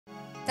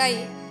তাই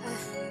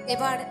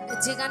এবার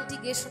যে গানটি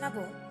গেয়ে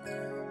শোনাবো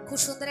খুব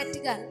সুন্দর একটি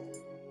গান,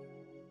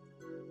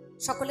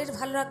 সকলের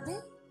ভালো লাগবে।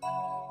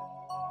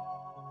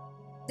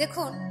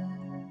 দেখুন,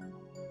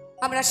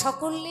 আমরা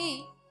সকলেই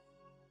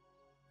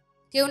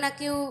কেউ না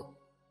কেউ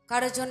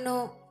কারোর জন্য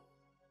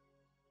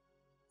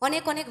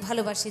অনেক অনেক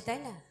ভালোবাসি, তাই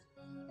না?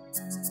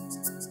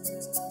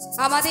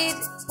 আমাদের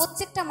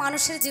প্রত্যেকটা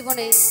মানুষের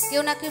জীবনে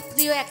কেউ না কেউ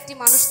প্রিয় একটি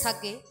মানুষ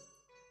থাকে,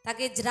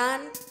 তাকে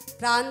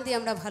প্রাণ দিয়ে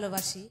আমরা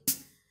ভালোবাসি।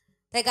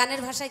 তাই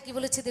গানের ভাষায় কি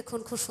বলেছে দেখুন,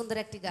 খুব সুন্দর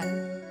একটি গান।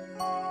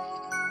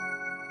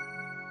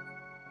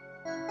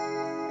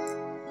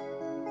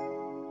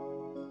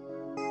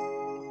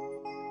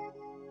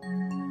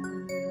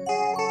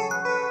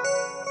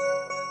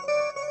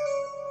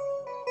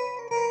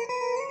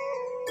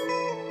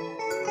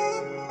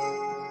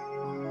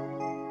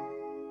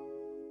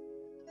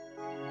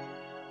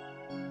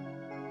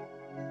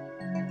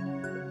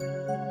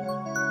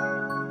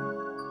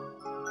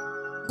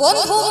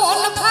 বন্ধু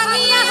মন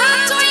ভাঙিয়া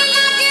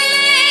চইলা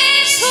গেলে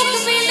সুখ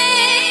মিলে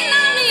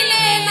না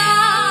মিলে না,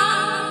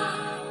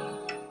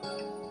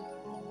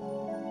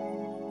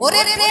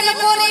 ওরে প্রেম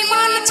করে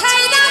মন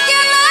ছাইরা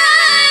গেলে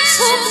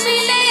সুখ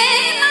মিলে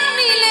না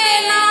মিলে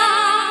না।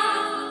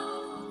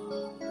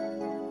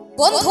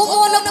 বন্ধু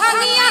মন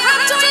ভাঙিয়া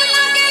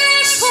চইলা গেলে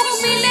সুখ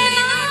মিলে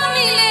না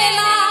মিলে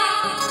না,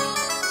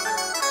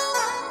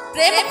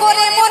 প্রেম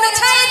করে মন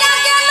ছাইরা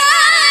গেলে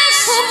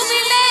সুখ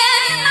মিলে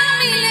না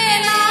মিলে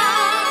না।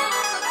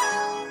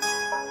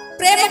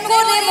 প্রেম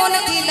করে মন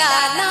দিলা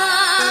না,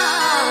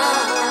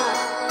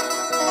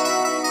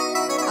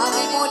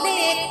 আমি মনে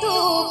একটু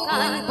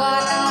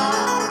কানবানা।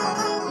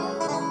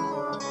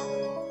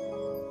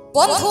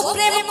 বন্ধু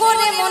প্রেম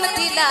করে মন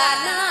দিলা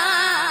না,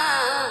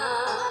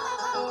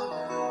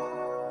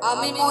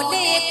 আমি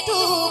মনে একটু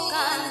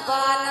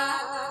কানবানা।